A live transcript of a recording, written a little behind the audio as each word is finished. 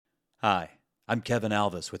Hi, I'm Kevin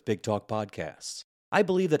Alvis with Big Talk Podcasts. I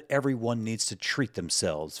believe that everyone needs to treat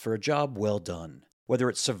themselves for a job well done. Whether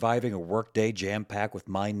it's surviving a workday jam-packed with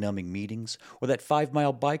mind-numbing meetings or that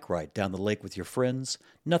 5-mile bike ride down the lake with your friends,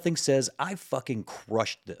 nothing says, I fucking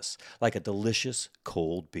crushed this, like a delicious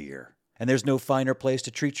cold beer. And there's no finer place to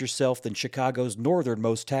treat yourself than Chicago's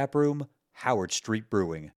northernmost taproom, Howard Street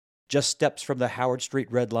Brewing. Just steps from the Howard Street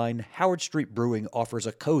Red Line, Howard Street Brewing offers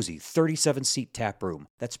a cozy 37-seat taproom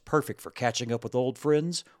that's perfect for catching up with old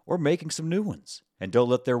friends or making some new ones. And don't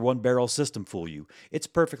let their one-barrel system fool you. It's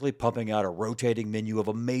perfectly pumping out a rotating menu of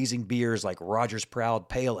amazing beers like Roger's Proud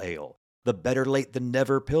Pale Ale, the Better Late Than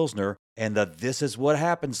Never Pilsner, and the This Is What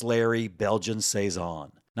Happens, Larry Belgian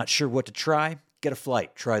Saison. Not sure what to try? Get a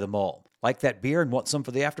flight, try them all. Like that beer and want some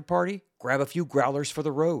for the after party? Grab a few growlers for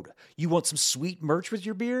the road. You want some sweet merch with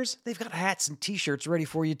your beers? They've got hats and t-shirts ready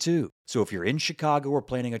for you too. So if you're in Chicago or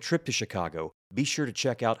planning a trip to Chicago, be sure to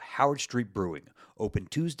check out Howard Street Brewing. Open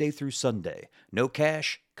Tuesday through Sunday. No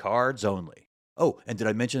cash, cards only. Oh, and did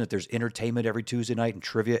I mention that there's entertainment every Tuesday night and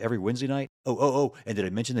trivia every Wednesday night? And did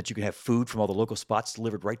I mention that you can have food from all the local spots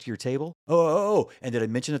delivered right to your table? And did I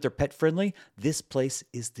mention that they're pet friendly? This place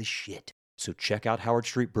is the shit. So check out Howard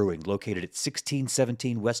Street Brewing, located at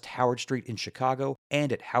 1617 West Howard Street in Chicago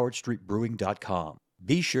and at howardstreetbrewing.com.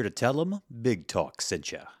 Be sure to tell them Big Talk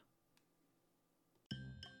sent ya.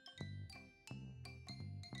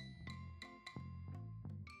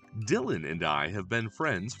 Dylan and I have been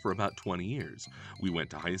friends for about 20 years. We went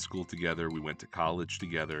to high school together, we went to college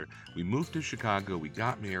together, we moved to Chicago, we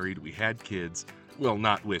got married, we had kids. Well,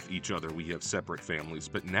 not with each other, we have separate families,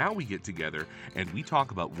 but now we get together and we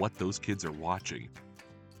talk about what those kids are watching.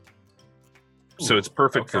 So it's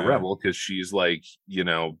perfect for Rebel because she's like, you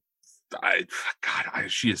know,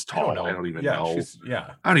 she is tall. I don't even know.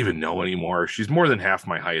 I don't even know anymore. She's more than half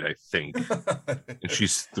my height, I think. And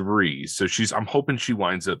she's 3. So I'm hoping she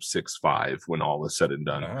winds up 6'5" when all is said and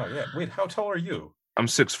done. Oh, yeah. Wait, how tall are you? I'm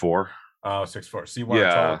 6'4". Oh, 6'4". So you want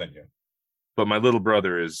taller than you. But my little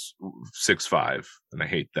brother is 6'5", and I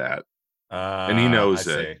hate that. And he knows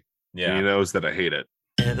it. Yeah. And he knows that I hate it.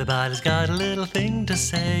 Everybody's got a little thing to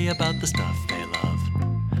say about the stuff they love.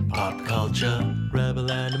 Pop culture,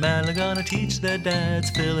 Rebel and Amanda are gonna teach their dads,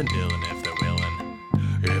 Phil and Dylan, if they're willing.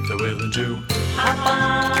 If they're willing to. Hop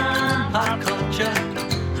on, pop culture.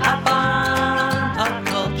 Hop on, pop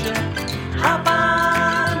culture. Hop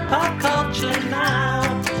on, pop culture now.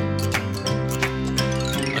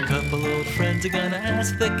 A couple old friends are gonna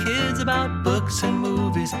ask their kids about books and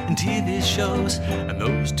movies and TV shows. And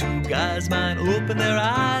those two guys might open their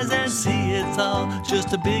eyes and see it's all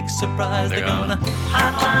just a big surprise. They're gonna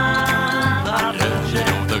hop on pop culture.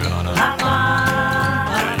 They're gonna hop on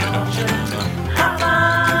pop culture. Hop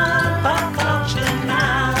on pop culture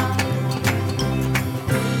now.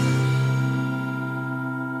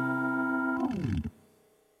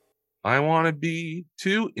 I want to be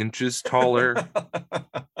 2 inches taller.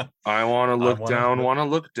 I want to look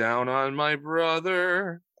down on my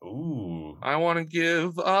brother. Ooh. I want to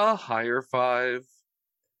give a higher 5.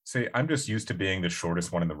 See, I'm just used to being the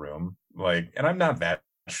shortest one in the room. And I'm not that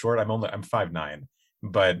short. I'm 5'9".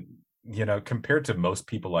 But, you know, compared to most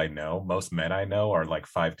people I know, most men I know are like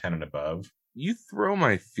 5'10" and above. You throw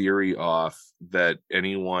my theory off that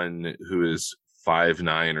anyone who is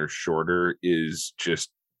 5'9" or shorter is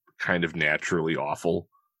just kind of naturally awful.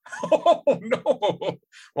 Oh, no.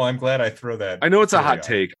 Well, I'm glad I throw that. I know it's a hot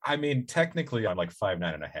take. I mean, technically, I'm like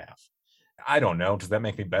 5'9" and a half. I don't know. Does that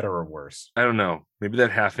make me better or worse? I don't know. Maybe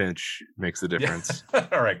that half inch makes a difference. Yeah.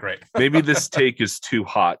 All right, great. Maybe this take is too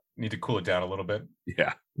hot. Need to cool it down a little bit.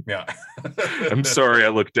 Yeah. Yeah. I'm sorry I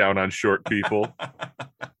look down on short people.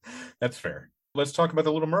 That's fair. Let's talk about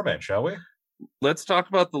The Little Mermaid, shall we? Let's talk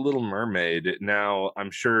about The Little Mermaid. Now,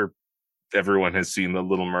 I'm sure everyone has seen The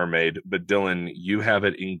Little Mermaid, but Dylan, you have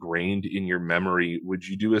it ingrained in your memory. Would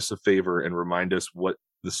you do us a favor and remind us what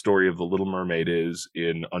the story of The Little Mermaid is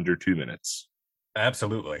in under 2 minutes?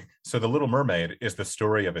 Absolutely. So The Little Mermaid is the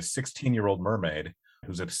story of a 16-year-old mermaid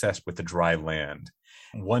who's obsessed with the dry land.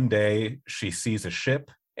 One day she sees a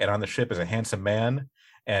ship, and on the ship is a handsome man.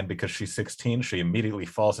 And because she's 16, she immediately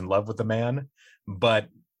falls in love with the man. But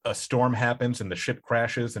a storm happens and the ship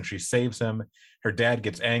crashes and she saves him. Her dad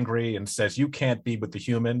gets angry and says, "You can't be with the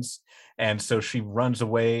humans." And so she runs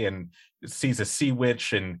away and sees a sea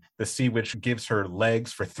witch, and the sea witch gives her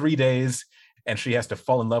legs for 3 days. And she has to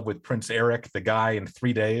fall in love with Prince Eric, the guy, in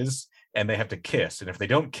 3 days. And they have to kiss. And if they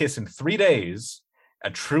don't kiss in 3 days, a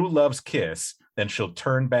true love's kiss, then she'll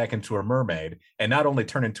turn back into a mermaid, and not only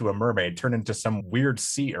turn into a mermaid, turn into some weird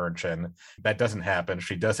sea urchin. That doesn't happen.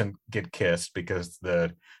 She doesn't get kissed because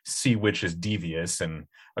the sea witch is devious and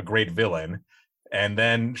a great villain. And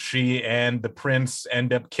then she and the prince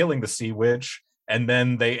end up killing the sea witch, and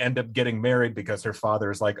then they end up getting married because her father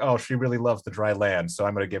is like, oh, she really loves the dry land, so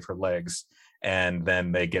I'm going to give her legs. And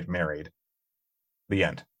then they get married. The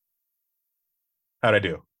end. How'd I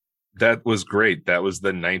do? That was great. That was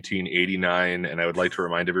the 1989, and I would like to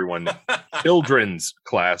remind everyone, children's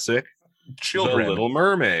classic, The Little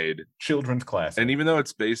Mermaid. Children's classic. And even though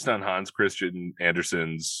it's based on Hans Christian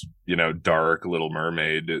Andersen's, dark Little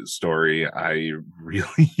Mermaid story, I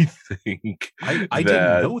really think I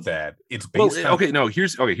didn't know that. It's based on...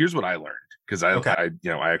 here's what I learned, because I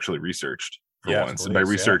actually researched for once. And by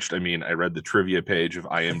researched, I mean I read the trivia page of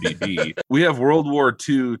IMDb. We have World War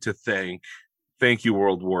II to thank. Thank you,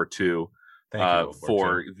 World War II,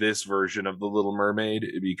 for this version of The Little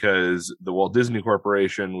Mermaid, because the Walt Disney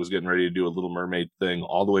Corporation was getting ready to do a Little Mermaid thing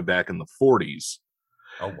all the way back in the 40s.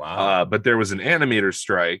 Oh, wow. But there was an animator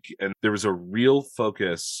strike, and there was a real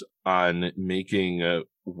focus on making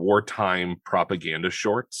wartime propaganda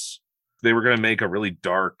shorts. They were going to make a really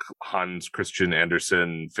dark Hans Christian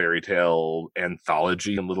Andersen fairy tale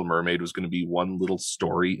anthology, and Little Mermaid was going to be one little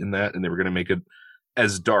story in that, and they were going to make it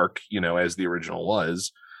as dark, as the original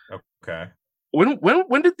was. Okay.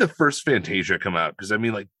 When did the first Fantasia come out? Because I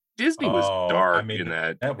mean, like, Disney was dark in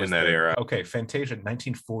that era. Okay, Fantasia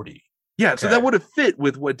 1940. Yeah, okay. So that would have fit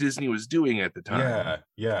with what Disney was doing at the time.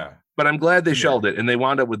 Yeah. But I'm glad they shelved it, and they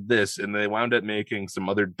wound up with this, and they wound up making some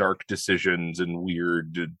other dark decisions and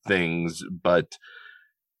weird things, but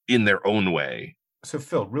in their own way. So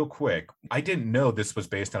Phil, real quick, I didn't know this was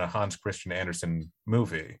based on a Hans Christian Andersen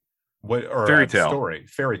movie. Fairy tale story?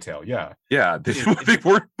 Fairy tale, yeah. Yeah, they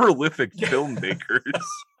were prolific filmmakers.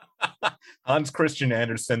 Hans Christian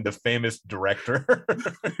Andersen, the famous director.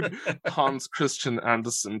 Hans Christian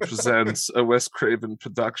Andersen presents a Wes Craven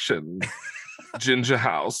production, Ginger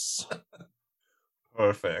House.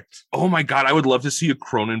 Perfect. Oh my God, I would love to see a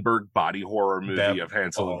Cronenberg body horror movie of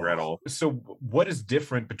Hansel and Gretel. So what is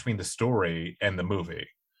different between the story and the movie?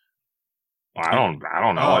 I don't know.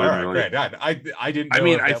 I didn't know. I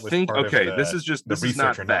mean, I think this is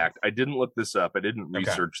not fact. I didn't look this up. I didn't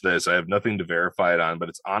research this. I have nothing to verify it on, but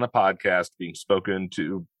it's on a podcast being spoken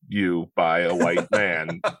to you by a white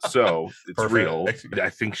man. So it's real. I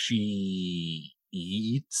think she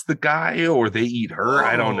eats the guy or they eat her.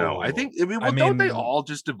 I don't know. Don't they all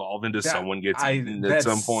just evolve into someone gets eaten at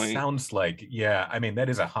some point? Sounds like, that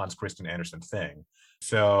is a Hans Christian Andersen thing.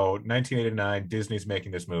 So 1989, Disney's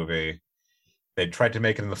making this movie. They tried to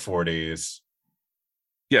make it in the 40s.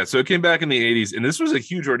 Yeah, so it came back in the 80s, and this was a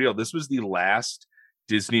huge ordeal. This was the last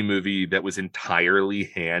Disney movie that was entirely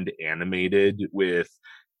hand animated with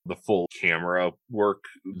the full camera work.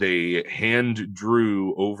 They hand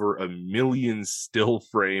drew over 1 million still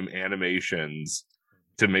frame animations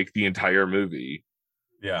to make the entire movie.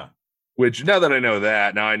 Yeah. Which, now that I know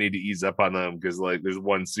that, now I need to ease up on them, because like there's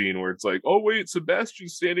one scene where it's like, oh wait,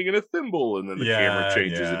 Sebastian's standing in a thimble, and then the camera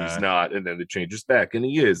changes and he's not, and then it changes back and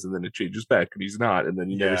he is, and then it changes back and he's not, and then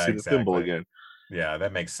you never see the thimble again. Yeah,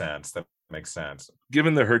 that makes sense.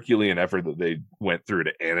 Given the Herculean effort that they went through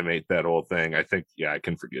to animate that whole thing, I think, I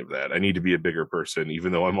can forgive that. I need to be a bigger person,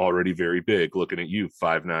 even though I'm already very big. Looking at you,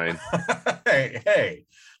 5'9". Hey,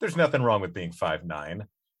 there's nothing wrong with being 5'9".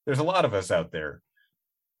 There's a lot of us out there.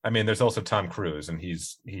 I mean, there's also Tom Cruise, and he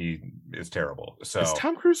is terrible. So is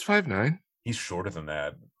Tom Cruise 5'9"? He's shorter than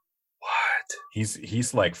that. What?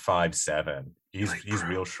 He's like 5'7". He's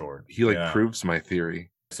real short. He proves my theory.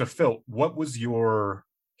 So Phil, what was your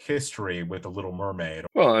history with The Little Mermaid?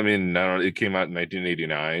 Well, I mean, it came out in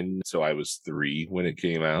 1989, so I was 3 when it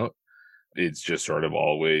came out. It's just sort of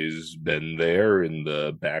always been there in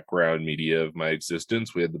the background media of my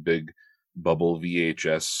existence. We had the big bubble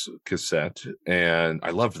VHS cassette, and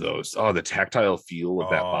I loved those. Oh, the tactile feel of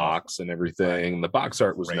that box and everything. The box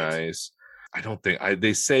art was nice. I don't think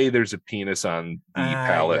they say there's a penis on the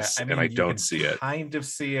palace, and I don't see it. Kind of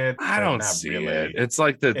see it. I don't see it. It's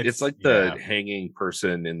like the hanging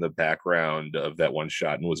person in the background of that one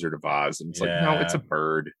shot in Wizard of Oz, and it's like, no, it's a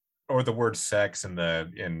bird. Or the word sex in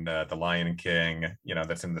the Lion King,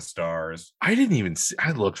 that's in the stars. I didn't even see.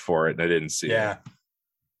 I looked for it and I didn't see it.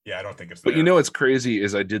 Yeah, I don't think it's there. But what's crazy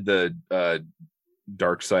is I did the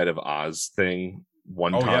Dark Side of Oz thing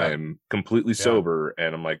one time, completely sober,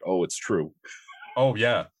 and I'm like, oh, it's true. Oh,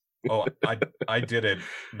 yeah. Oh, I did it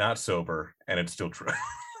not sober, and it's still true.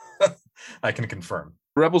 I can confirm.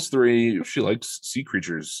 Rebels 3, she likes sea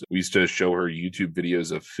creatures. We used to show her YouTube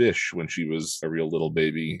videos of fish when she was a real little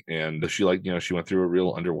baby. And she she went through a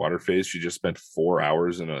real underwater phase. She just spent 4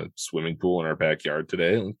 hours in a swimming pool in our backyard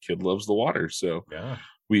today. And the kid loves the water. So Yeah.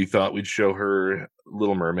 we thought we'd show her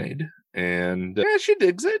Little Mermaid. And she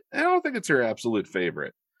digs it. I don't think it's her absolute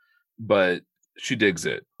favorite, but she digs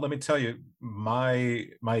it. Let me tell you my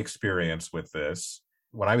experience with this.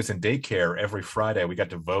 When I was in daycare, every Friday we got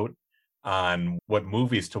to vote on what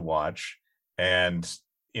movies to watch, and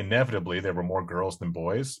inevitably there were more girls than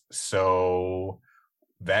boys, so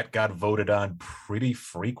that got voted on pretty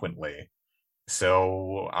frequently.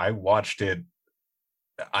 So I watched it.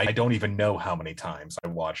 I don't even know how many times I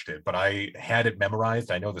watched it, but I had it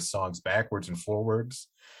memorized. I know the songs backwards and forwards,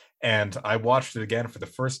 and I watched it again for the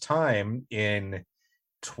first time in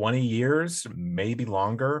 20 years, maybe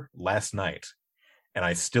longer, last night, and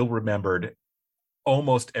I still remembered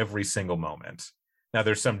almost every single moment. Now,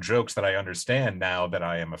 there's some jokes that I understand now that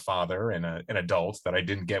I am a father and an adult that I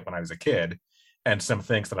didn't get when I was a kid, and some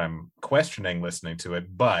things that I'm questioning listening to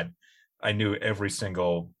it, but I knew every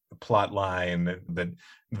single plot line,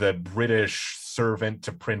 the British servant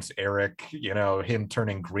to Prince Eric, him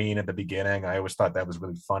turning green at the beginning. I always thought that was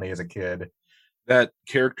really funny as a kid. That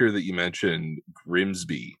character that you mentioned,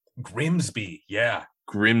 Grimsby, yeah.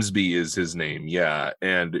 Grimsby is his name, yeah.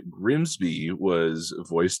 And Grimsby was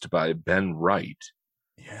voiced by Ben Wright.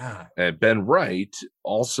 Yeah. And Ben Wright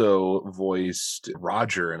also voiced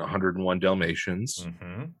Roger in 101 Dalmatians.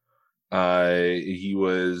 Mm-hmm. He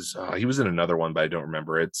was in another one, but I don't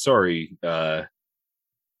remember it. Sorry, Ben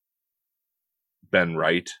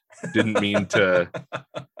Wright. Didn't mean to,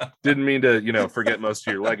 forget most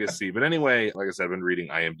of your legacy. But anyway, like I said, I've been reading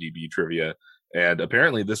IMDb trivia. And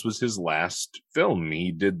apparently this was his last film.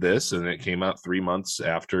 He did this, and it came out 3 months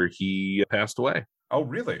after he passed away. Oh,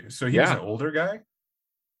 really? So he was an older guy?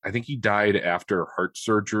 I think he died after heart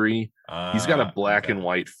surgery. He's got a black and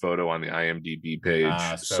white photo on the IMDb page,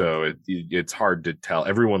 so it's hard to tell.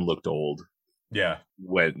 Everyone looked old. Yeah.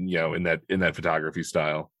 When, in that photography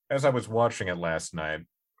style. As I was watching it last night,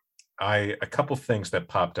 a couple things that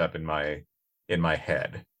popped up in my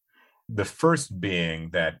head. The first being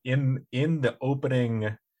that in the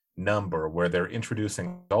opening number where they're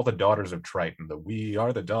introducing all the daughters of Triton, we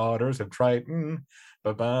are the daughters of Triton.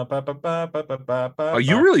 You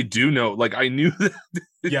really do know. Like, I knew that.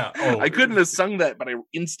 Yeah. I couldn't have sung that, but I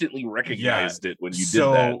instantly recognized it when you did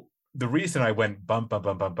that. The reason I went bum bum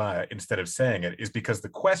bum bum bum instead of saying it is because the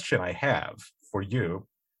question I have for you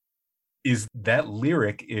is that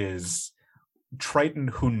lyric is Triton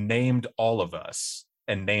who named all of us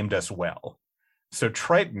and named us well. So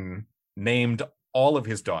Triton named all of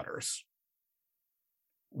his daughters,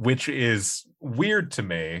 which is weird to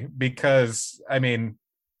me because, I mean,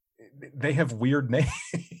 they have weird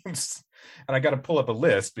names. And I got to pull up a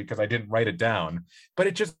list because I didn't write it down. But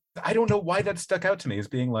I don't know why that stuck out to me as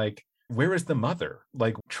being like, where is the mother?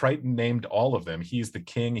 Like, Triton named all of them. He's the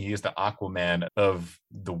king. He is the Aquaman of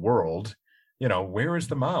the world. Where is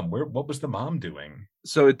the mom? What was the mom doing?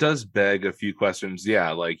 So it does beg a few questions.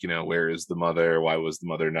 Yeah, like, where is the mother? Why was the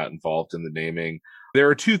mother not involved in the naming? There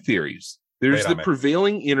are two theories. There's the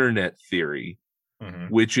prevailing internet theory,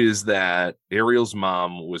 mm-hmm. which is that Ariel's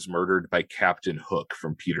mom was murdered by Captain Hook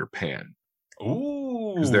from Peter Pan.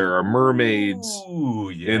 Ooh. Because there are mermaids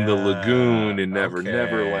in the lagoon in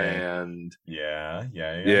Neverland. Yeah.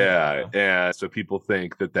 And so people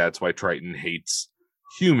think that that's why Triton hates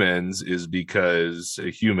humans, is because a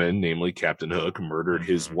human, namely Captain Hook, murdered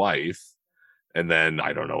his wife and then,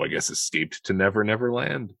 I don't know, I guess escaped to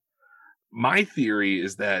Neverland. My theory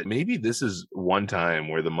is that maybe this is one time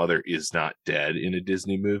where the mother is not dead in a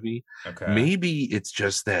Disney movie. Okay. Maybe it's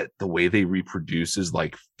just that the way they reproduce is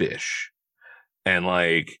like fish. And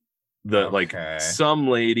like some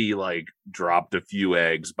lady like dropped a few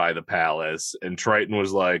eggs by the palace, and Triton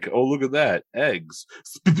was like, "Oh, look at that, eggs!"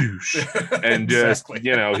 And just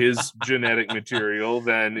his genetic material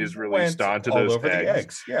then is released onto those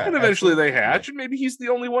eggs. Yeah, and eventually they hatch, and maybe he's the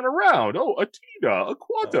only one around. Oh, Atina,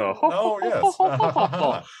 Aquata. Yes.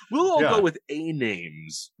 We'll all go with A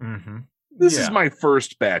names. Mm-hmm. This is my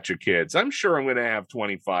first batch of kids. I'm sure I'm going to have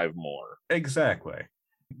 25 more. Exactly.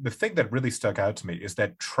 The thing that really stuck out to me is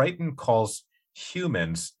that Triton calls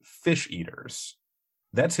humans fish eaters.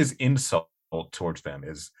 That's his insult towards them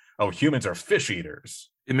is, oh, humans are fish eaters.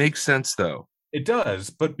 It makes sense, though. It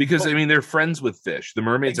does, but... Because, I mean, they're friends with fish. The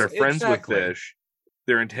mermaids are friends with fish.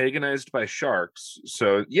 They're antagonized by sharks.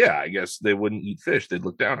 So, yeah, I guess they wouldn't eat fish. They'd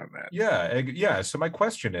look down on that. Yeah. So my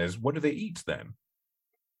question is, what do they eat then?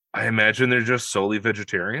 I imagine they're just solely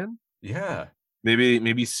vegetarian. Yeah.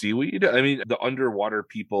 Maybe seaweed. I mean, the underwater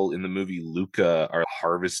people in the movie Luca are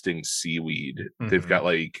harvesting seaweed. They've got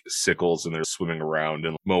like sickles and they're swimming around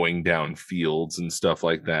and mowing down fields and stuff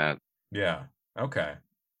like that. Yeah. Okay.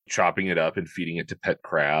 Chopping it up and feeding it to pet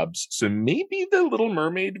crabs. So maybe the Little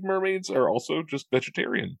mermaids are also just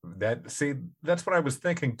vegetarian. That's what I was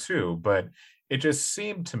thinking too, but it just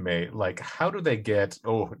seemed to me like how do they get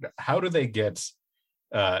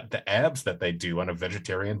the abs that they do on a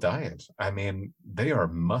vegetarian diet? I mean, they are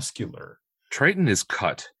muscular. Triton is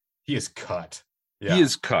cut. He is cut. Yeah. He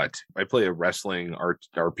is cut. I play a wrestling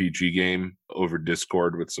RPG game over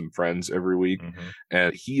Discord with some friends every week,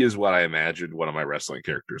 and he is what I imagined one of my wrestling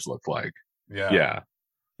characters looked like. Yeah.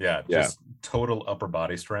 Just total upper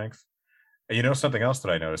body strength. And you know something else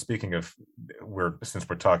that I noticed, speaking of, since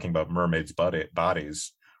we're talking about mermaids'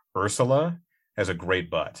 bodies, Ursula has a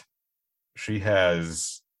great butt. She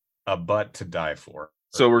has a butt to die for.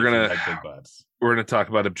 So we're big butts. We're gonna talk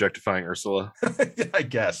about objectifying Ursula. I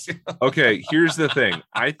guess. Okay, here's the thing.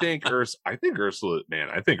 I think Ursula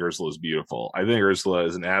is beautiful. I think Ursula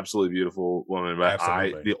is an absolutely beautiful woman, but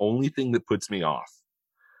the only thing that puts me off,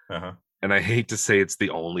 and I hate to say it's the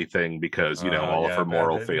only thing because all of her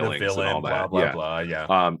moral failings and all that,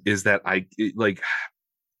 blah, is that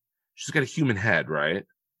she's got a human head, right?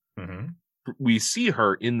 We see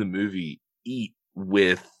her in the movie eat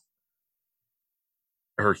with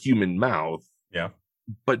her human mouth. Yeah.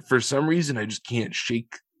 But for some reason, I just can't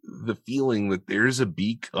shake the feeling that there's a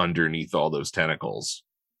beak underneath all those tentacles.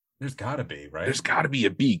 There's got to be, right? There's got to be a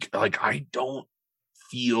beak. Like, I don't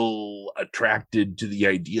feel attracted to the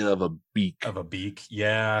idea of a beak.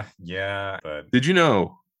 Yeah. But did you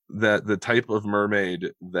know that the type of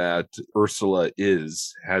mermaid that Ursula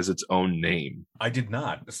has its own name? I did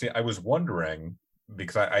not. See, I was wondering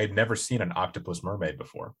because I had never seen an octopus mermaid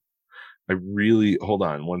before. Hold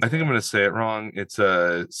on. I think I'm going to say it wrong. It's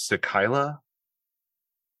a cecaelia.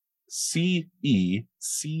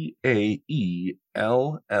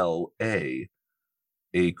 cecaella.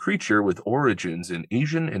 A creature with origins in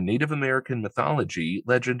Asian and Native American mythology,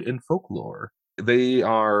 legend, and folklore. They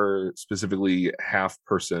are specifically half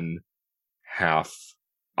person, half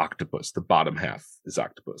octopus. The bottom half is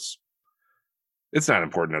octopus. It's not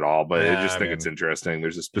important at all, but I think it's interesting.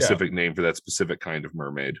 There's a specific name for that specific kind of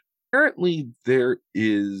mermaid. Apparently, there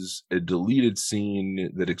is a deleted scene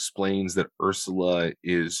that explains that Ursula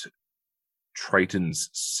is Triton's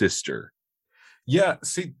sister. Yeah,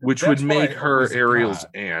 see, which would make her Ariel's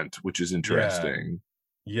aunt, which is interesting.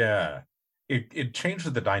 Yeah. It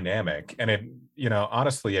changes the dynamic, and it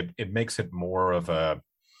honestly it makes it more of a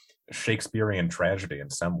Shakespearean tragedy in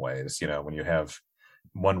some ways. When you have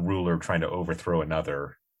one ruler trying to overthrow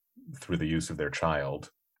another through the use of their child.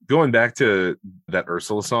 Going back to that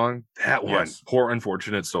Ursula song, that one, Poor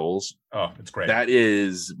Unfortunate Souls. Oh, it's great.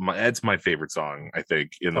 That's my favorite song, I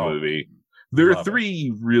think, in the movie. There are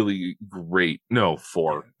three really great. No,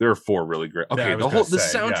 four. There are four really great. Okay, the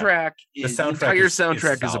soundtrack is the entire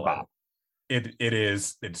soundtrack is a bop. It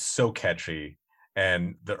is. It's so catchy,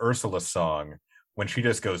 and the Ursula song, when she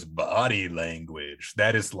just goes body language,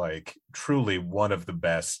 that is like truly one of the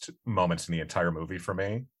best moments in the entire movie for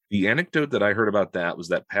me. The anecdote that I heard about that was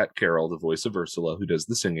that Pat Carroll, the voice of Ursula, who does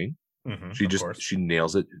the singing, she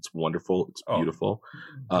nails it. It's wonderful. It's beautiful.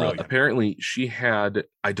 Apparently she had,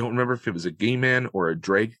 I don't remember if it was a gay man or a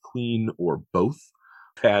drag queen or both,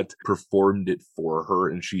 that performed it for her,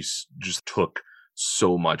 and she just took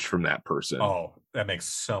so much from that person. Oh, that makes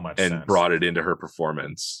so much sense. And brought it into her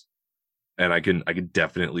performance. And I can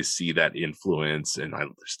definitely see that influence, and I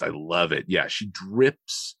love it. Yeah, she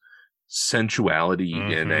drips sensuality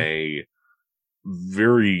in a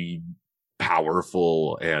very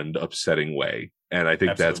powerful and upsetting way, and I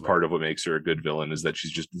think that's part of what makes her a good villain, is that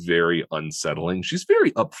she's just very unsettling. She's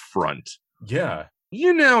very upfront.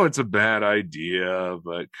 It's a bad idea,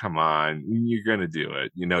 but come on, you're gonna do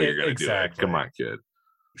it. You're gonna do it. Come on, kid.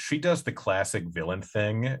 She does the classic villain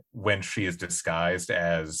thing when she is disguised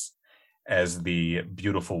as the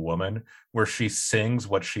beautiful woman, where she sings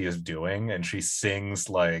what she is doing, and she sings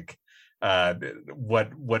like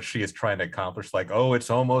what she is trying to accomplish, like, oh,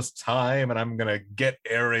 it's almost time, and I'm gonna get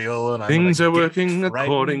Ariel, and things are working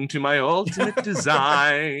according to my ultimate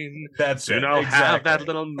design. That's it. I'll have that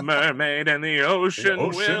little mermaid, and the ocean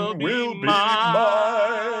will be mine.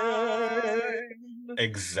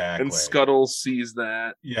 Exactly. And Scuttle sees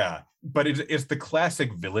that. Yeah, but it's the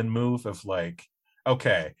classic villain move of like,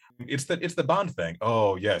 okay, it's the Bond thing.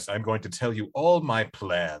 Oh yes, I'm going to tell you all my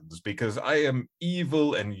plans because I am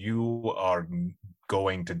evil and you are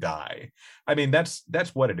going to die. I mean, that's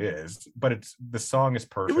what it is, but the song is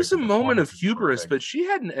perfect. It was a moment of hubris, perfect. but she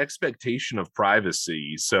had an expectation of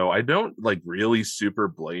privacy, so I don't like really super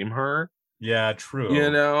blame her. Yeah, true. You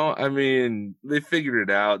know, I mean, they figured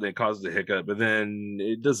it out. They caused a hiccup, but then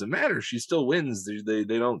it doesn't matter. She still wins. They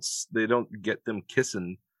don't get them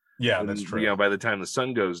kissing. Yeah, that's true. You know, by the time the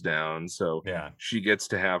sun goes down, so yeah, she gets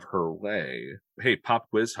to have her way. Hey, pop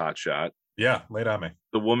quiz, hotshot. Yeah, lay it on me.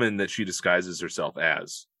 The woman that she disguises herself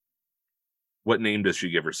as. What name does she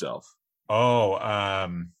give herself? Oh,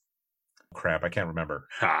 crap, I can't remember.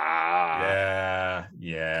 Ah.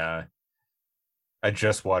 Yeah. I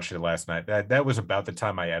just watched it last night. That was about the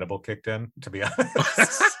time my edible kicked in, to be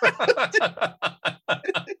honest.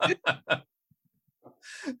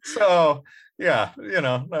 So, yeah, you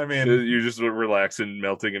know, I mean, you're just relaxing,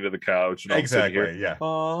 melting into the couch. And exactly, yeah.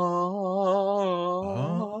 Oh,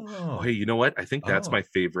 hey, you know what? I think that's my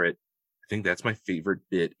favorite. I think that's my favorite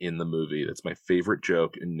bit in the movie. That's my favorite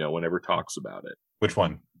joke, and no one ever talks about it. Which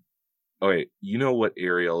one? Oh, wait, you know what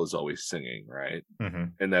Ariel is always singing, right? Mm-hmm.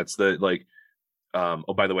 And that's the like.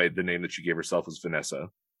 Oh, by the way, the name that she gave herself was Vanessa.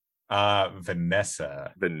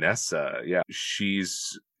 Vanessa. Yeah,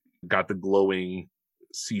 she's got the glowing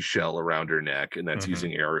seashell around her neck, and that's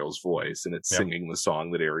using Ariel's voice, and it's singing the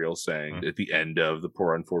song that Ariel sang at the end of the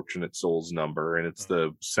Poor Unfortunate Souls number, and it's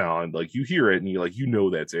the sound like you hear it and you're like, you know,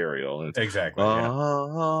 that's Ariel. And it's exactly like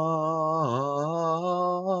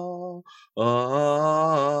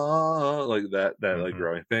that like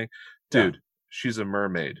growing thing. Dude, she's a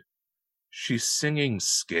mermaid. She's singing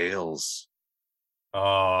scales.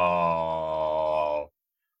 Oh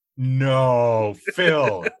no,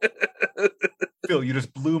 Phil. Phil, you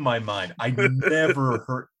just blew my mind. I never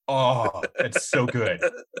heard. Oh, that's so good.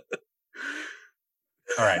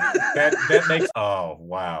 All right, that makes. Oh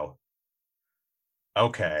wow.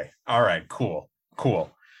 Okay. All right. Cool.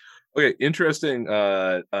 Okay. Interesting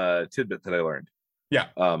tidbit that I learned. Yeah.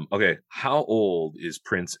 Okay. How old is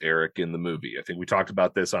Prince Eric in the movie? I think we talked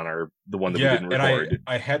about this on the one that we didn't record. And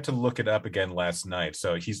I had to look it up again last night.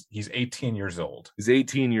 So he's 18 years old. He's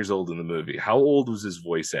 18 years old in the movie. How old was his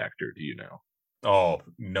voice actor? Do you know? Oh,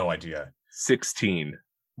 no idea. 16.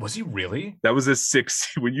 Was he really? That was a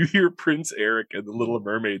 16. When you hear Prince Eric and the Little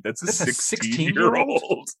Mermaid, that's a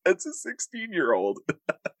 16-year-old. That's a 16-year-old.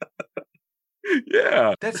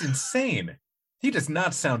 Yeah. That's insane. He does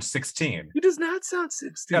not sound 16. He does not sound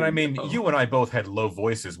 16. And I mean, you and I both had low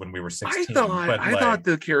voices when we were 16. I thought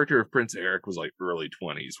the character of Prince Eric was like early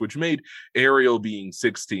 20s, which made Ariel being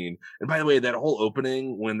 16. And by the way, that whole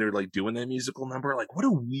opening when they're like doing that musical number, like what a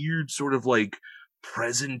weird sort of like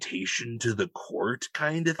presentation to the court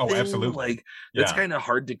kind of thing. Oh, absolutely. Like that's kind of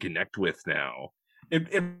hard to connect with now.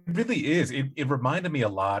 It really is. It reminded me a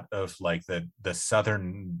lot of like the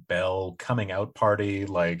Southern Belle coming out party,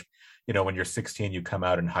 like, you know, when you're 16, you come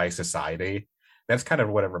out in high society. That's kind of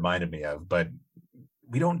what it reminded me of, but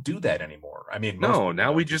we don't do that anymore. I mean,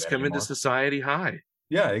 now we just come into society high.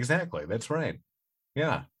 Yeah, exactly. That's right.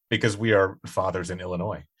 Yeah, because we are fathers in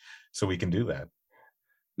Illinois, so we can do that.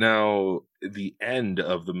 Now, the end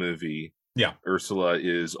of the movie, Ursula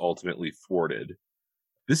is ultimately thwarted.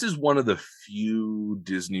 This is one of the few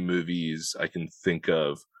Disney movies I can think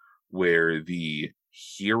of where the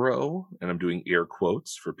hero, and I'm doing air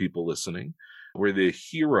quotes for people listening, where the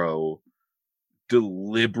hero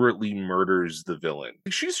deliberately murders the villain.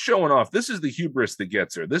 She's showing off. This is the hubris that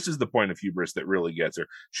gets her. This is the point of hubris that really gets her.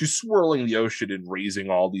 She's swirling the ocean and raising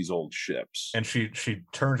all these old ships. And she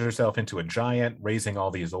turns herself into a giant, raising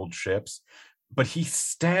all these old ships, but he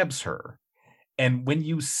stabs her. And when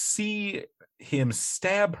you see him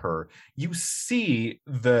stab her, you see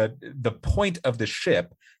the point of the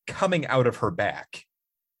ship coming out of her back.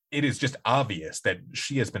 It is just obvious that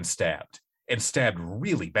she has been stabbed, and stabbed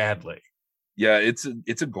really badly. Yeah, it's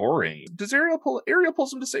a goring. Does Ariel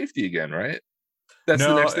pulls him to safety again, right? That's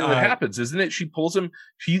the next thing that happens, isn't it? She pulls him.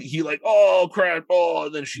 He like, oh crap,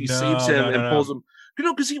 and then she saves him and pulls him. You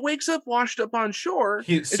know, because he wakes up washed up on shore,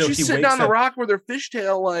 and she's sitting on the rock with her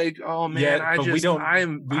fishtail, like, "Oh man, I'm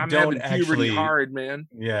having puberty hard, man."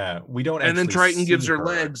 Yeah, we don't. And then Triton gives her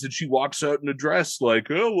legs, and she walks out in a dress, like,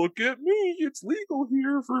 "Oh, look at me! It's legal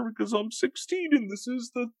here because I'm 16, and this is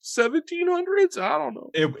the 1700s." I don't know.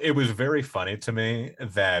 It was very funny to me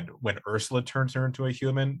that when Ursula turns her into a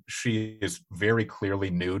human, she is very clearly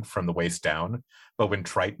nude from the waist down, but when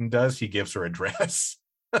Triton does, he gives her a dress.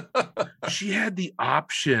 She had the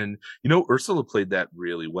option. You know, Ursula played that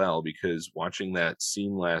really well, because watching that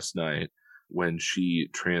scene last night when she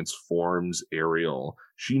transforms Ariel,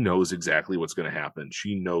 She knows exactly what's going to happen.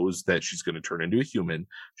 She knows that she's going to turn into a human.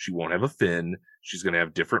 She won't have a fin. She's going to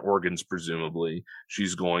have different organs, presumably.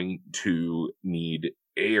 She's going to need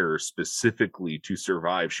air specifically to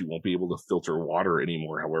survive. She won't be able to filter water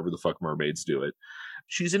anymore, however the fuck mermaids do it.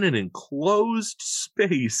 She's in an enclosed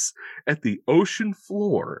space at the ocean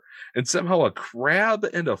floor, and somehow a crab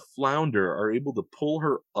and a flounder are able to pull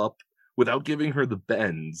her up without giving her the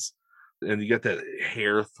bends. And you get that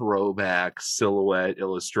hair throwback silhouette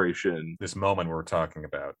illustration. This moment we're talking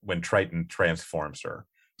about when Triton transforms her.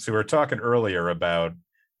 So we were talking earlier about,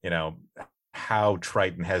 how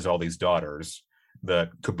Triton has all these daughters,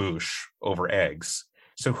 the caboose over eggs.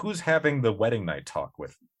 So who's having the wedding night talk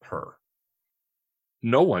with her?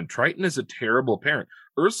 No one. Triton is a terrible parent.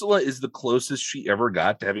 Ursula is the closest she ever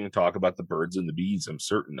got to having to talk about the birds and the bees. I'm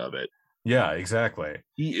certain of it. Yeah, exactly.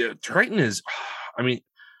 Triton is,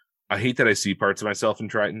 I hate that I see parts of myself in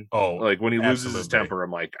Triton. Oh, like when he loses absolutely. his temper,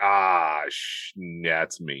 I'm like,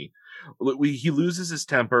 that's me. He loses his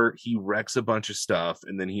temper, he wrecks a bunch of stuff,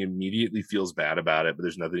 and then he immediately feels bad about it, but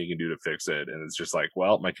there's nothing he can do to fix it. And it's just like,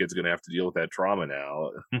 well, my kid's going to have to deal with that trauma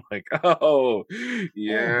now. I'm like, yeah. Oh boy,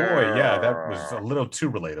 yeah, that was a little too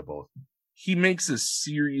relatable. He makes a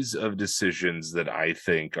series of decisions that I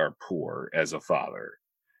think are poor as a father.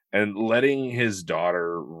 And letting his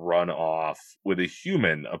daughter run off with a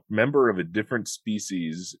human, a member of a different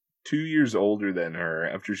species, 2 years older than her,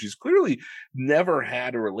 after she's clearly never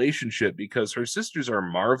had a relationship, because her sisters are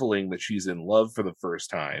marveling that she's in love for the first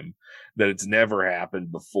time, that it's never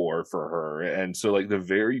happened before for her. And so like the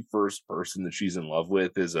very first person that she's in love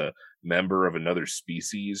with is a member of another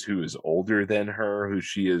species who is older than her, who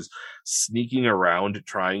she is sneaking around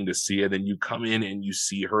trying to see. And then you come in and you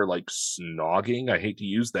see her like snogging. I hate to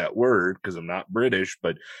use that word because I'm not British,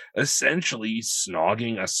 but essentially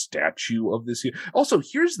snogging a statue of this. Also,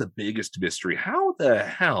 here's the biggest mystery. How the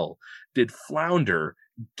hell did Flounder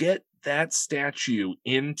get that statue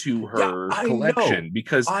into her collection?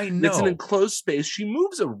 Because it's an enclosed space. She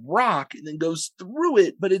moves a rock and then goes through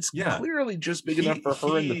it, but it's clearly just big enough for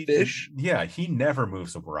her and the fish. Yeah, he never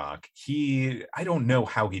moves a rock. I don't know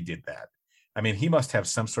how he did that. I mean, he must have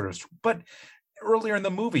some sort of, but earlier in the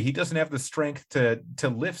movie, he doesn't have the strength to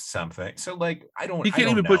lift something. So like, he can't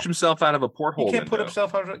even push himself out of a porthole. He can't put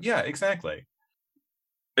himself out of, yeah, exactly.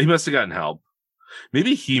 He must have gotten help.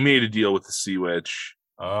 Maybe he made a deal with the sea witch.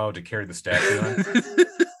 Oh, to carry the statue on?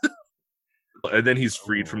 And then he's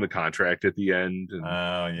freed from the contract at the end. And,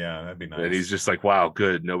 yeah, that'd be nice. And he's just like, wow,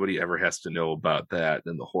 good. Nobody ever has to know about that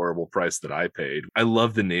and the horrible price that I paid. I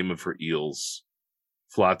love the name of her eels.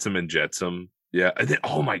 Flotsam and Jetsam. Yeah. And then,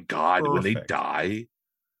 oh my God, when they die.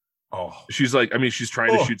 Oh, she's like, she's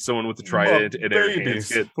trying to shoot someone with the trident and her hands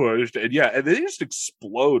get pushed. And and they just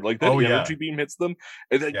explode. Like that energy beam hits them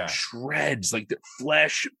and then shreds like the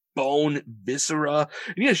flesh, bone, viscera.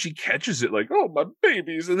 And she catches it like, oh, my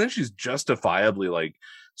babies. And then she's justifiably like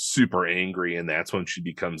super angry. And that's when she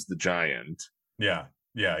becomes the giant. Yeah.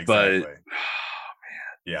 Yeah, exactly. But, man.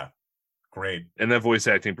 Yeah. Great. And that voice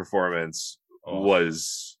acting performance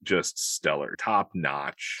was just stellar. Top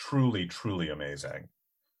notch. Truly, truly amazing.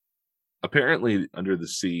 Apparently, Under the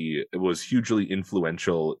Sea was hugely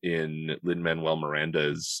influential in Lin-Manuel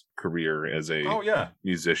Miranda's career as a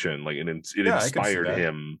musician. Like, and it inspired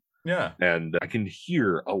him. Yeah, and I can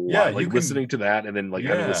hear a lot, listening to that, and then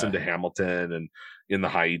having listened to Hamilton and In the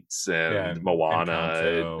Heights and Moana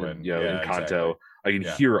and Encanto. Exactly. I can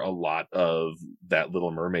hear a lot of that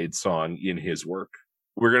Little Mermaid song in his work.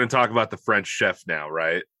 We're going to talk about the French chef now,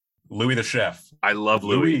 right? Louis the Chef. I love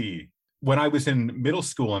Louis. When I was in middle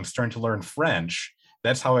school and starting to learn French,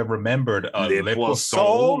 that's how I remembered le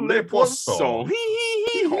poisson, le poisson.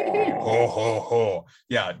 Ho, ho, ho.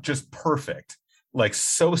 Yeah, just perfect. Like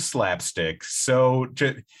so slapstick. So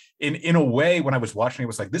in a way, when I was watching, it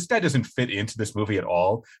was like, this guy doesn't fit into this movie at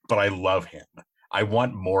all, but I love him. I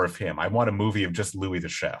want more of him. I want a movie of just Louis the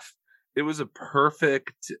Chef. It was a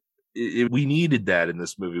perfect... we needed that in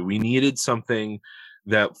this movie. We needed something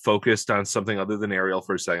that focused on something other than Ariel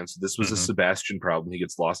for a second. So this was a Sebastian problem. He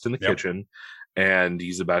gets lost in the kitchen and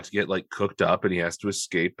he's about to get cooked up and he has to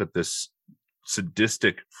escape. But this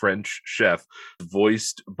sadistic French chef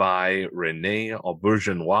voiced by René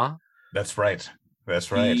Auberjonois. That's right.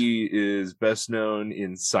 That's right. He is best known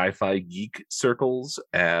in sci-fi geek circles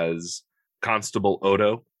as Constable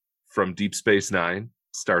Odo from Deep Space Nine,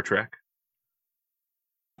 Star Trek.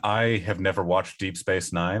 I have never watched Deep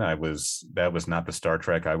Space Nine. That was not the Star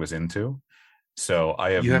Trek I was into. So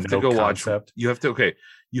I have no concept. You have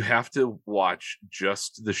to watch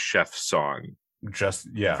just the chef song.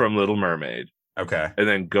 From Little Mermaid. Okay. And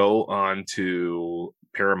then go on to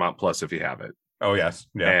Paramount Plus if you have it. Oh, yes.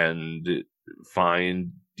 Yeah. and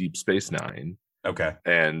find Deep Space Nine. Okay.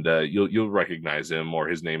 And you'll recognize him, or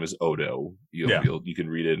his name is Odo. You can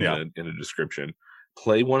read it in a description.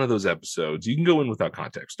 Play one of those episodes. You can go in without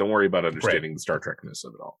context. Don't worry about understanding the Star Trekness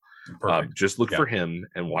of it all. Perfect. Just look for him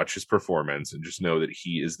and watch his performance, and just know that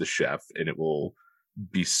he is the chef, and it will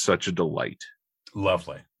be such a delight.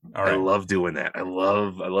 Lovely. All right. I love doing that. I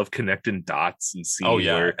love connecting dots and seeing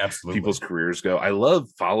where people's careers go. I love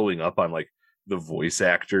following up on like the voice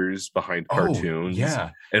actors behind cartoons,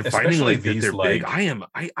 and finding like that they're big.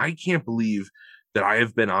 I can't believe that I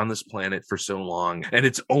have been on this planet for so long, and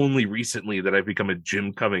it's only recently that I've become a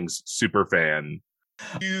Jim Cummings super fan.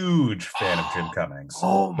 Huge fan of Jim Cummings.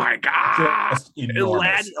 Oh my god!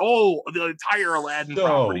 Aladdin! Oh, the entire Aladdin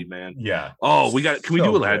property, man. Yeah. Oh, can we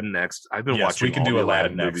do Aladdin next? I've been watching. We can do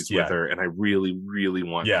Aladdin movies with her, and I really, really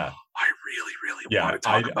want. Yeah. I really want to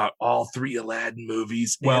talk about all 3 Aladdin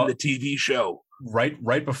movies and the TV show.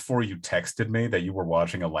 Right before you texted me that you were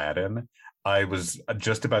watching Aladdin, I was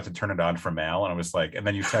just about to turn it on for Mal, and I was like, and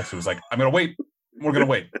then you texted, was like, I'm gonna wait. We're gonna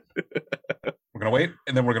wait. We're gonna wait,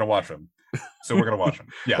 and then we're gonna watch them. So we're gonna watch them.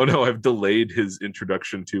 Yeah. Oh no, I've delayed his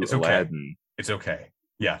introduction to Aladdin. It's okay.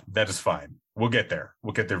 Yeah, that is fine. We'll get there.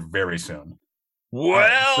 We'll get there very soon.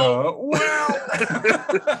 Well,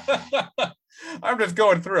 I'm just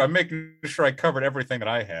going through. I'm making sure I covered everything that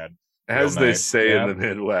I had. As they say in the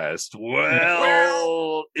Midwest.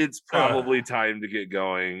 Well, it's probably time to get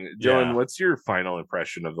going. Dylan, what's your final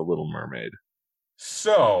impression of The Little Mermaid?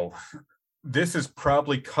 So, this is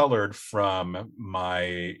probably colored from my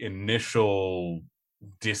initial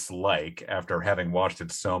dislike after having watched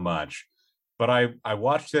it so much. But I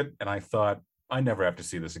watched it and I thought, I never have to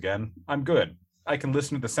see this again. I'm good. I can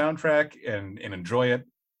listen to the soundtrack and enjoy it,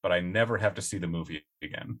 but I never have to see the movie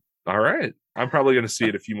again. All right. I'm probably going to see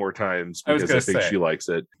it a few more times because I think she likes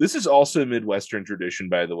it. This is also a Midwestern tradition,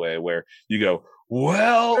 by the way, where you go,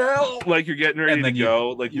 well, like you're getting ready to go.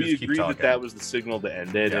 Like we agreed that was the signal to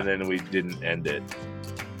end it, and then we didn't end it.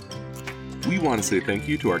 We want to say thank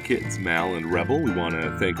you to our kids, Mal and Rebel. We want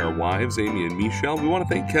to thank our wives, Amy and Michelle. We want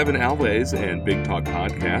to thank Kevin Alves and Big Talk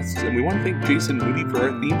Podcasts. And we want to thank Jason Moody for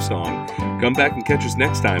our theme song. Come back and catch us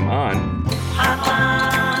next time on...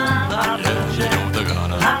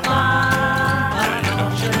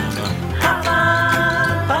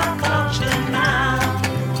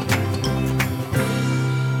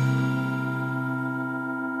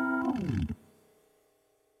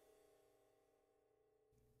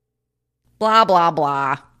 Blah, blah,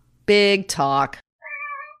 blah. Big talk.